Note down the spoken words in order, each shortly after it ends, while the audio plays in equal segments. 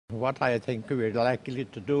What I think we're likely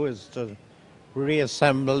to do is to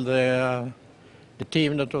reassemble the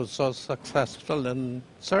team that was so successful in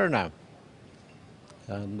Suriname.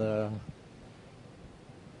 And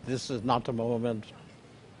this is not a moment,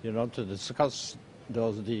 to discuss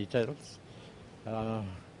those details,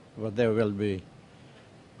 but they will be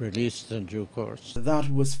released in due course. That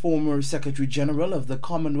was former Secretary General of the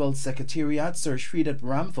Commonwealth Secretariat, Sir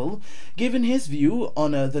Shridath, giving his view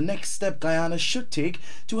on the next step Guyana should take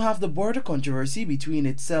to have the border controversy between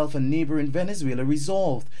itself and neighboring Venezuela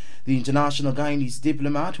resolved. The international Guyanese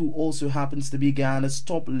diplomat, who also happens to be Guyana's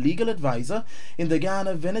top legal advisor in the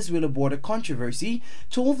Guyana-Venezuela border controversy,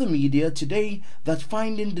 told the media today that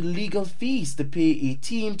finding the legal fees to pay a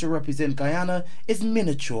team to represent Guyana is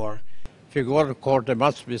miniature. If you go to court, there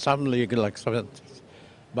must be some legal expenses,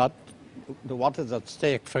 but what is at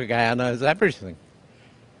stake for Guyana is everything.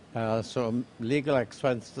 So legal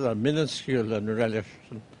expenses are minuscule in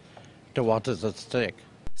relation to what is at stake.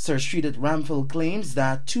 Sir Shridath claims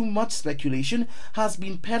that too much speculation has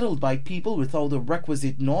been peddled by people without the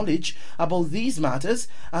requisite knowledge about these matters,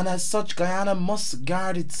 and as such Guyana must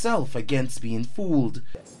guard itself against being fooled.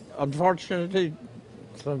 Unfortunately,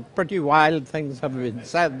 some pretty wild things have been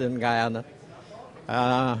said in Guyana,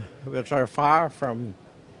 which are far from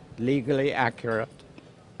legally accurate,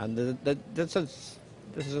 and this is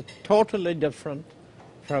totally different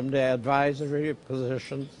from the advisory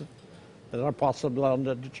positions that are possible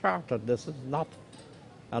under the Charter. This is not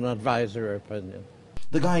an advisory opinion.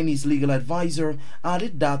 The Guyanese legal advisor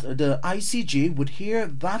added that the ICJ would hear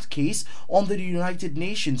that case under the United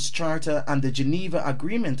Nations Charter and the Geneva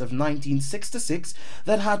Agreement of 1966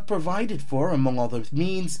 that had provided for, among other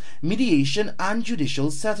means, mediation and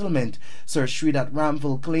judicial settlement. Sir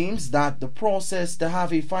Shridath claims that the process to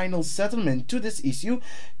have a final settlement to this issue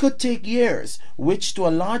could take years, which to a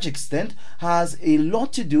large extent has a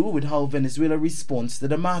lot to do with how Venezuela responds to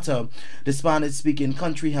the matter. The Spanish-speaking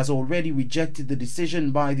country has already rejected the decision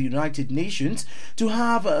by the United Nations to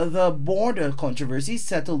have the border controversy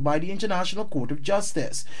settled by the International Court of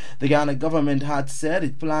Justice. The Ghana government had said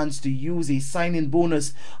it plans to use a signing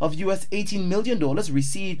bonus of US $18 million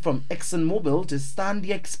received from ExxonMobil to stand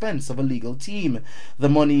the expense of a legal team. The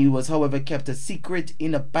money was, however, kept a secret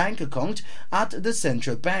in a bank account at the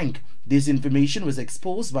central bank. This information was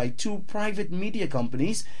exposed by two private media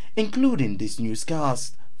companies, including this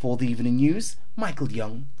newscast. For the Evening News, Michael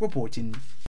Young reporting.